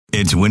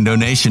It's Window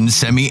Nation's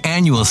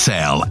semi-annual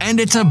sale, and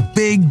it's a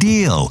big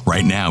deal.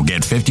 Right now,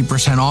 get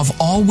 50% off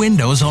all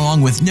windows along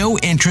with no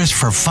interest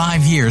for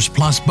 5 years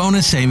plus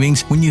bonus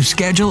savings when you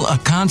schedule a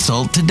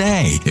consult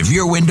today. If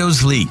your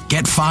windows leak,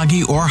 get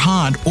foggy or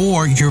hot,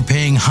 or you're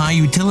paying high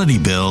utility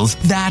bills,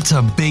 that's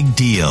a big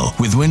deal.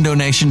 With Window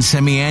Nation's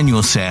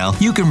semi-annual sale,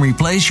 you can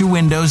replace your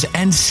windows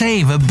and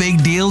save a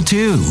big deal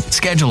too.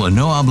 Schedule a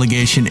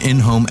no-obligation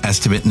in-home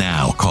estimate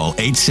now. Call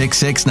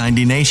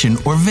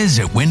 866-90NATION or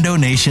visit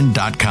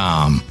windownation.com.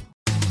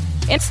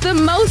 It's the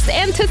most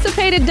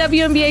anticipated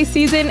WNBA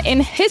season in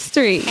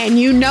history. And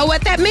you know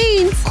what that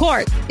means.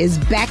 Court is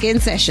back in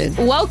session.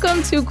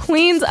 Welcome to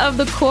Queens of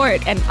the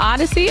Court, an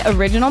Odyssey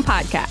original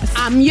podcast.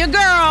 I'm your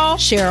girl,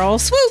 Cheryl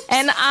Swoop.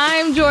 And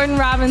I'm Jordan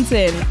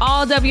Robinson.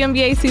 All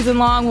WNBA season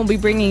long, we'll be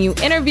bringing you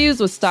interviews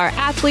with star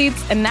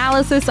athletes,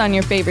 analysis on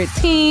your favorite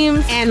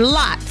teams, and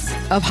lots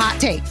of hot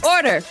takes.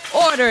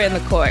 Order in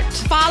the court.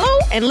 Follow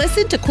and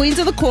listen to Queens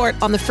of the Court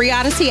on the free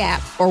Odyssey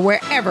app or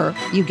wherever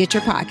you get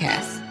your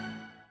podcasts.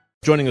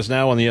 Joining us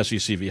now on the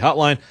SECV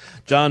hotline,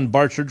 John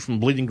Barchard from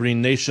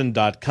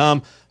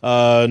BleedingGreenNation.com.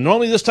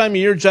 Normally this time of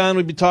year, John,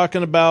 we'd be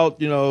talking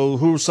about,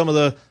 who are some of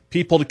the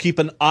people to keep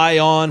an eye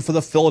on for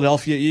the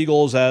Philadelphia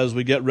Eagles as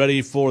we get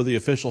ready for the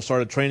official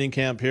start of training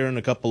camp here in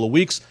a couple of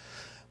weeks.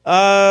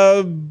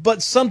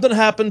 But something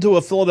happened to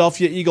a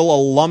Philadelphia Eagle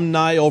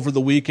alumni over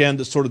the weekend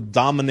that's sort of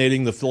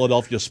dominating the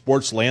Philadelphia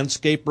sports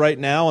landscape right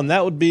now, and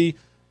that would be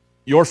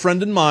your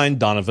friend and mine,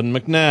 Donovan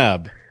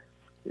McNabb.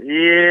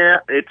 Yeah,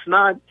 it's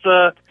not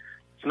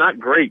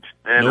great.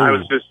 And No.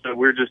 we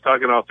were just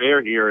talking off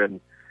air here, and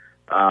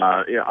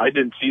I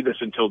didn't see this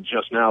until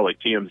just now. Like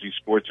TMZ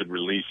Sports had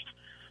released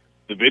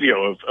the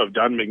video of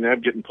Don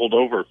McNabb getting pulled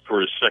over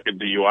for his second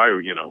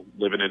DUI.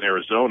 Living in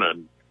Arizona,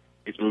 and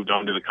he's moved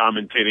on to the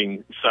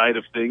commentating side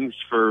of things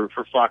for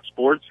Fox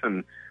Sports,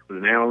 and was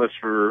an analyst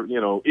for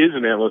is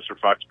an analyst for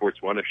Fox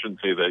Sports 1. I shouldn't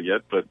say that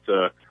yet, but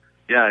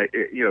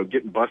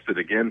getting busted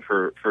again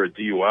for a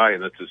DUI,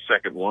 and that's his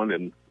second one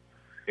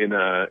in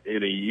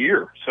a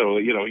year. So,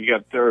 you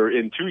got there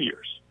in 2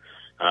 years.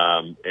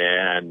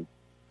 And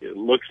it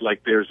looks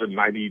like there's a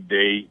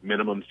 90-day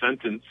minimum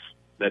sentence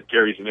that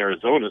carries in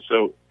Arizona.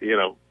 So,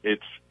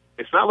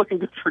 it's not looking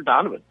good for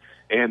Donovan.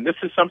 And this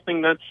is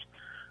something that's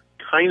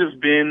kind of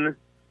been,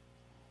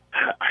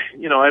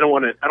 I don't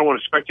want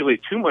to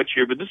speculate too much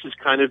here, but this has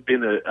kind of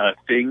been a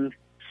thing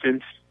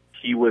since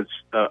he was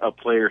a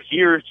player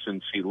here,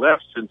 since he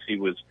left, since he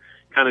was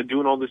kind of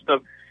doing all this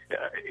stuff.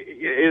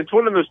 It's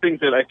one of those things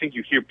that I think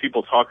you hear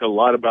people talk a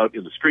lot about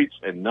in the streets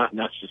and not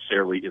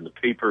necessarily in the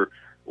paper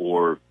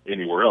or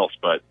anywhere else.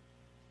 But,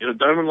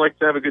 Donovan likes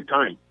to have a good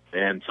time.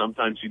 And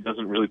sometimes he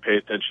doesn't really pay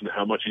attention to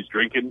how much he's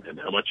drinking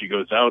and how much he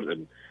goes out.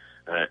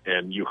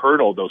 And you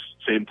heard all those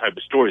same type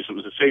of stories. It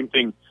was the same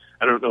thing.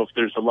 I don't know if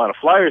there's a lot of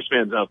Flyers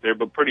fans out there,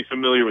 but pretty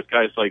familiar with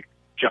guys like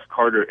Jeff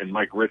Carter and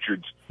Mike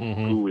Richards,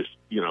 who was,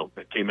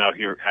 that came out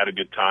here, had a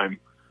good time.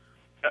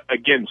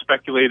 Again,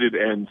 speculated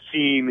and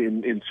seen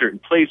in certain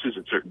places,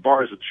 in certain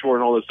bars at the shore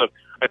and all this stuff.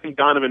 I think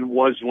Donovan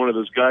was one of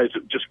those guys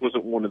that just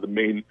wasn't one of the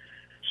main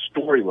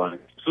storylines.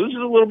 So this is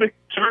a little bit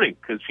concerning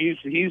because he's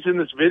in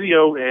this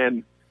video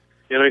and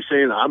he's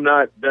saying, I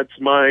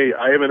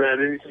haven't had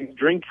anything to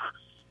drink.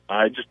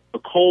 I just a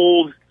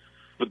cold,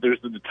 but there's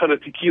a ton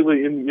of tequila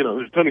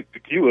there's a ton of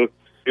tequila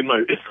in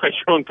my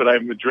trunk, but I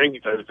haven't been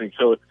drinking type of thing.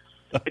 So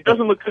it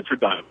doesn't look good for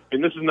Donovan.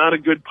 And this is not a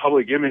good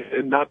public image,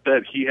 and not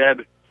that he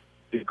had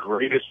the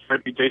greatest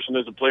reputation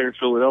as a player in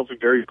Philadelphia,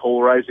 very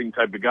polarizing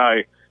type of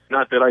guy.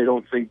 Not that I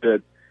don't think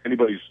that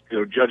anybody's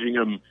judging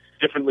him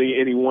differently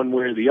any one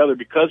way or the other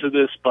because of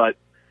this, but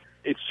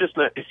it's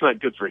not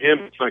good for him.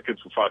 It's not good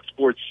for Fox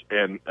Sports,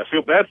 and I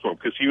feel bad for him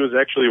because he was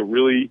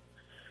actually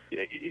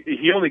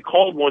he only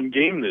called one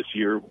game this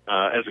year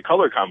as a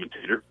color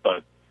commentator,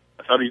 but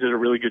I thought he did a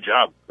really good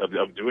job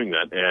of doing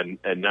that,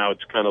 and now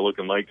it's kind of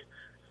looking like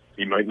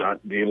he might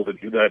not be able to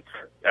do that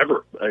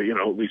ever,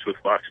 at least with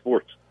Fox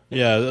Sports.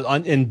 Yeah,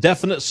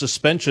 indefinite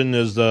suspension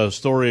is the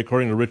story,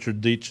 according to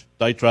Richard Deitch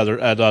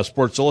at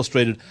Sports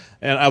Illustrated.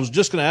 And I was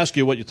just going to ask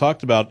you what you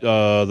talked about,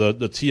 the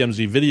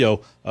TMZ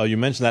video. You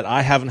mentioned that.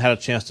 I haven't had a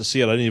chance to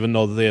see it. I didn't even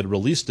know that they had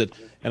released it.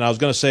 And I was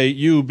going to say,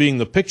 you being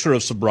the picture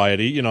of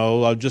sobriety, I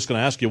was just going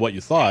to ask you what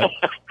you thought.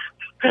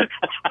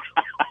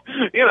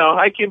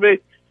 I can be.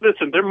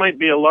 Listen, there might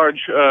be a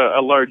large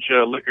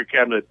liquor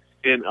cabinet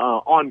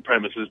on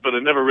premises, but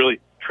it never really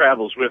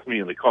travels with me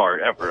in the car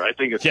ever. I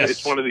think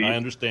it's one of the I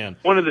understand.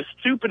 One of the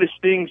stupidest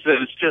things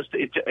that is just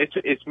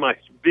it's my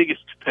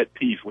biggest pet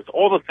peeve with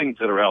all the things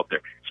that are out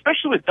there,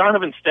 especially with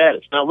Donovan's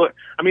status. Now look,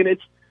 I mean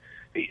it's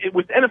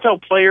with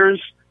NFL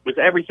players, with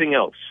everything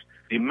else,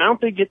 the amount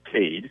they get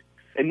paid,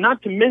 and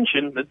not to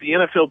mention that the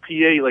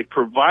NFLPA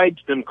provides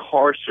them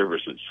car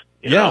services.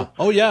 You know?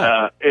 Oh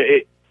yeah.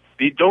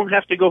 You don't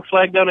have to go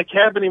flag down a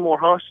cab anymore,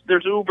 Hoss.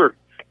 There's Uber.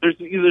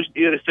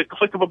 It's a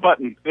click of a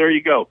button. There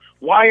you go.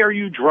 Why are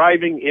you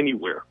driving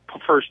anywhere?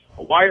 First,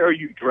 why are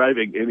you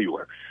driving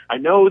anywhere? I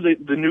know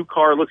that the new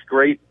car looks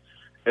great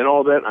and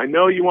all that. I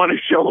know you want to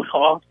show it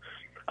off.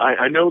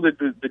 I know that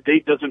the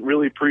date doesn't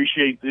really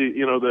appreciate the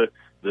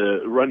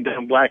the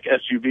rundown black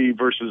SUV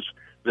versus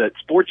that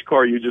sports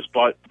car you just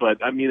bought.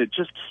 But I mean, it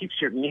just keeps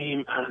your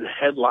name out of the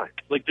headline.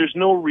 Like, there's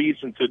no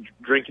reason to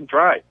drink and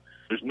drive.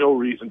 There's no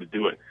reason to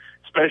do it.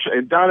 Especially,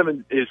 and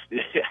Donovan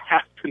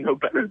has to know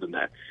better than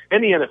that.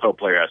 Any NFL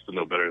player has to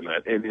know better than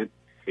that. And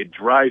it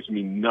drives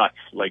me nuts.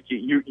 Like,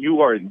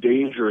 you are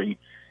endangering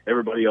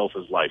everybody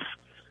else's life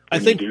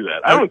when you do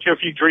that. I don't care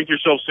if you drink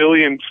yourself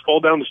silly and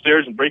fall down the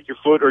stairs and break your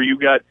foot, or you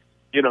got,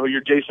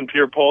 you're Jason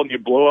Pierre-Paul and you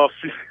blow off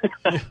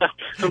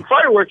some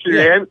fireworks in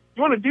your hand.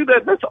 You want to do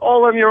that? That's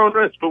all on your own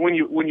risk. But when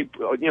you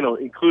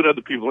include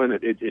other people in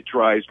it, it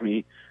drives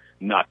me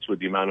nuts with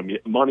the amount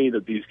of money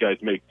that these guys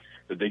make,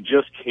 that they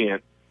just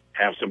can't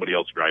have somebody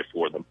else drive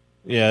for them.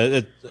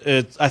 Yeah,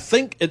 I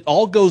think it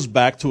all goes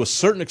back to a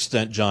certain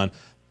extent, John,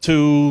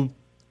 to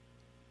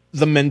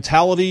the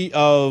mentality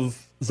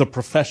of the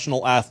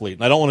professional athlete.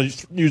 And I don't want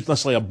to use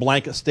necessarily a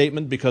blanket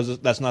statement, because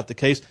that's not the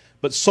case,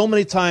 but so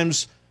many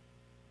times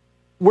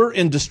we're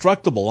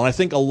indestructible. And I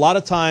think a lot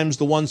of times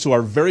the ones who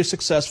are very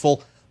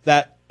successful,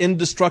 that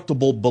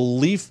indestructible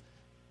belief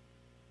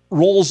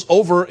rolls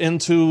over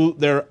into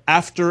their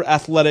after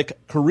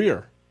athletic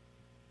career.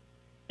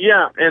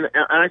 Yeah, and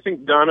I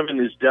think Donovan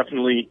is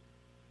definitely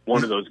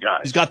one of those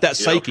guys. He's got that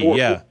psyche,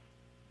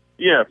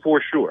 Yeah,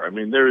 for sure. I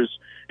mean,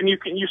 and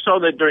you saw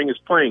that during his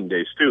playing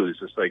days too. It's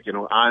just like,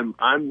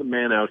 I'm the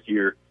man out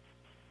here.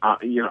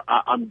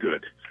 I'm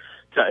good,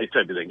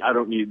 type of thing. I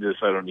don't need this.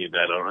 I don't need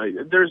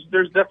that.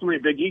 There's definitely a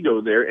big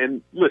ego there.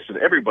 And listen,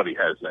 everybody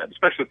has that,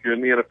 especially if you're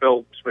in the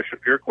NFL, especially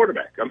if you're a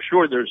quarterback. I'm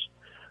sure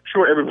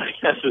everybody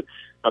has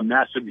a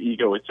massive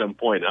ego at some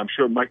point. I'm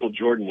sure Michael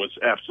Jordan was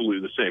absolutely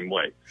the same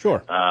way.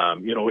 Sure.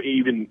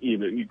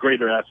 Even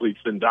greater athletes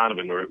than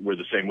Donovan were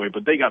the same way,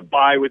 but they got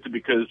by with it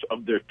because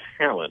of their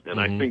talent. And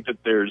I think that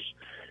there's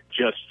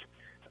just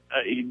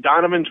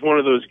Donovan's one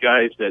of those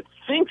guys that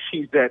thinks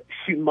he's that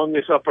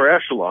humongous upper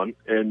echelon,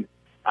 and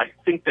I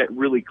think that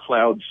really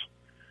clouds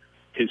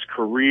his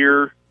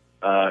career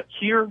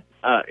here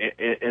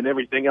and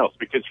everything else,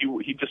 because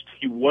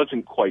he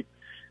wasn't quite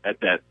at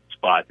that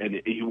spot,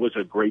 and he was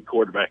a great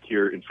quarterback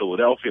here in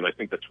Philadelphia, and I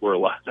think that's where a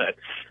lot of that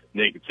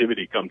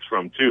negativity comes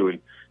from too. And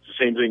it's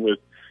the same thing with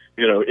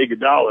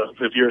Iguodala.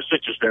 If you're a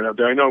Sixers fan out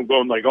there, I know I'm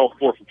going like all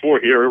 4 for 4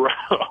 here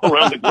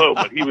around the globe,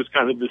 but he was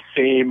kind of the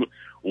same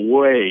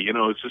way.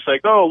 It's just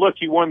like, oh, look,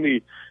 he won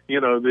the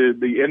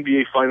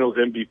NBA Finals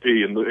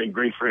MVP, and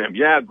great for him.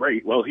 Yeah,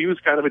 great. Well, he was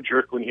kind of a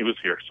jerk when he was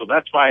here, so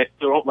that's why I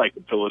still don't like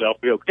him,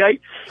 Philadelphia. Okay,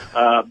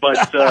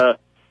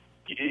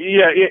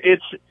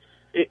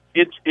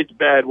 it's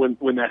bad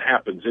when that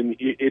happens, and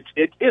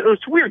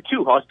it's weird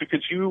too, Hoss,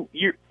 because you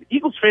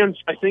Eagles fans,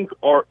 I think,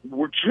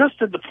 we're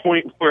just at the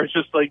point where it's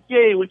just like,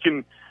 yay, we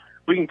can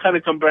kind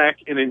of come back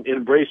and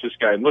embrace this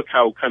guy, and look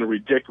how kind of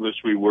ridiculous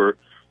we were,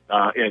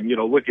 and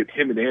look at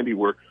him and Andy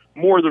were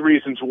more of the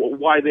reasons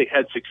why they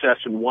had success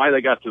and why they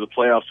got to the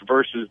playoffs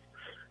versus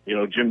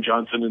Jim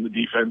Johnson and the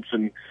defense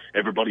and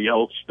everybody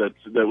else that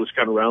was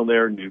kind of around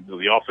there, and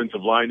the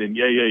offensive line, and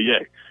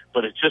yay.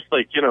 But it's just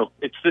like,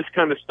 it's this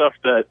kind of stuff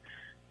that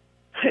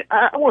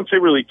I won't say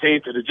really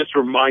tainted. It just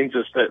reminds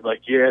us that, like,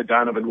 yeah,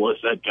 Donovan was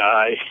that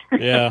guy.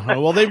 Yeah.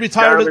 Well, they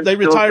retired. They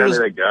retired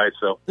that guy.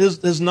 So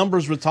his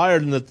numbers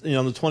retired in the the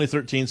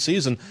 2013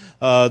 season.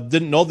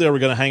 Didn't know they were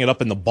going to hang it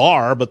up in the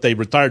bar, but they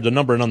retired the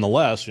number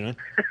nonetheless.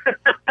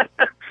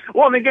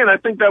 Well, and again, I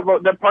think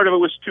that part of it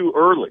was too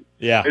early.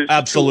 Yeah,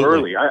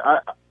 absolutely. Too early.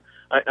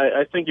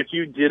 I think if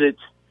you did it,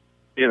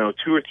 2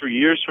 or 3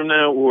 years from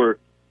now, or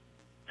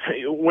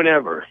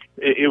whenever,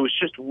 it was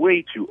just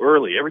way too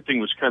early. Everything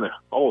was kind of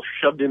all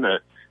shoved into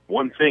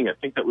one thing. I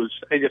think that was,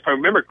 if I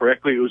remember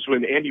correctly, it was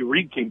when Andy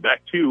Reid came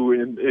back too,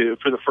 and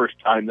for the first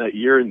time that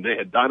year, and they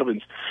had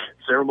Donovan's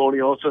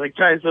ceremony also. Like,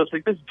 guys, I was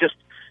like, this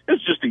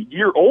is just a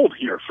year old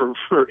here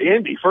for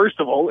Andy, first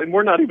of all, and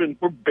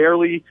we're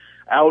barely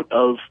out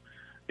of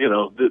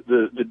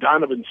the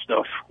Donovan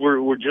stuff.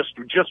 We're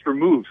just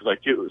removed,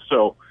 like it was.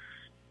 So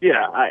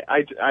yeah,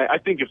 I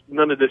think if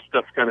none of this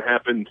stuff kind of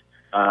happened,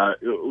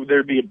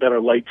 there'd be a better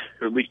light,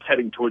 or at least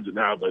heading towards it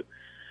now. But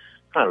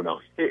I don't know.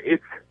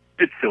 It's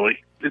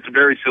silly. It's a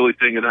very silly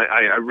thing, and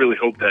I really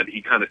hope that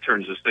he kind of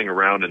turns this thing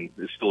around and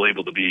is still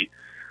able to be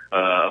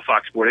a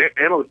Fox Sports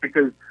analyst,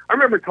 because I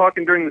remember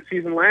talking during the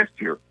season last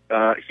year.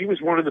 He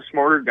was one of the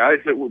smarter guys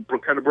that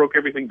kind of broke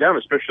everything down,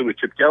 especially with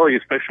Chip Kelly,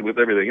 especially with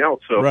everything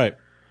else. So right.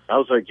 I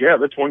was like, yeah,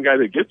 that's one guy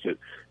that gets it.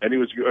 And he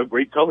was a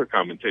great color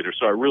commentator.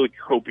 So I really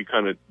hope he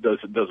kind of does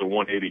a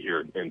 180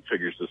 here and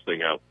figures this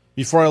thing out.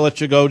 Before I let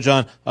you go,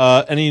 John,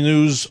 any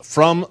news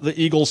from the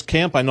Eagles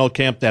camp? I know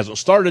camp hasn't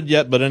started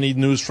yet, but any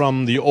news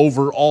from the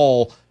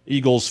overall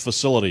Eagles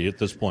facility at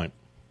this point?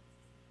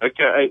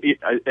 Okay,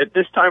 at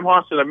this time,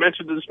 Hoss, I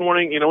mentioned this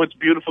morning, it's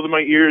beautiful to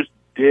my ears,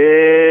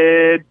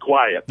 dead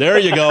quiet. There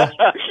you go.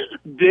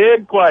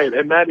 Dead quiet.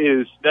 And that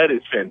is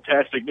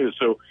fantastic news.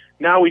 So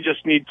now we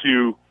just need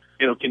to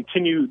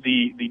continue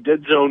the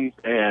dead zone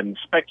and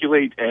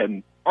speculate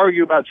and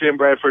argue about Sam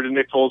Bradford and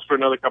Nick Foles for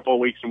another couple of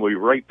weeks, and we'll be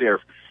right there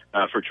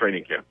for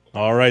training camp.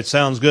 All right,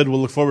 sounds good.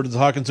 We'll look forward to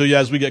talking to you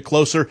as we get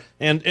closer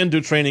and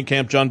into training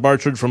camp. John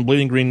Barchard from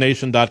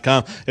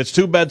BleedingGreenNation.com. It's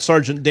too bad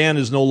Sergeant Dan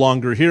is no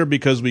longer here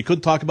because we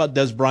could talk about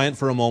Des Bryant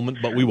for a moment,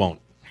 but we won't.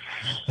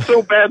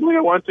 So badly I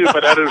want to,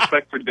 but out of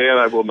respect for Dan,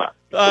 I will not.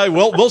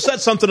 We'll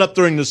set something up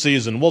during the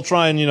season. We'll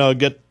try and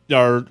get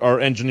our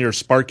engineer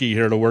Sparky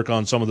here to work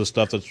on some of the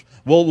stuff.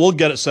 We'll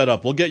get it set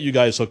up. We'll get you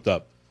guys hooked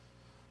up.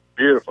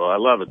 Beautiful. I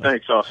love it.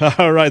 Thanks, Austin.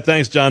 All right.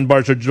 Thanks, John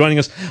Barchard, joining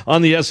us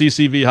on the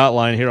SECV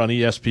hotline here on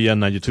ESPN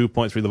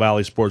 92.3, the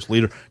Valley Sports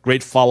Leader.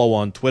 Great follow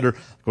on Twitter.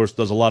 Of course,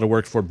 does a lot of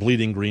work for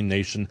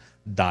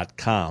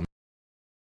BleedingGreenNation.com.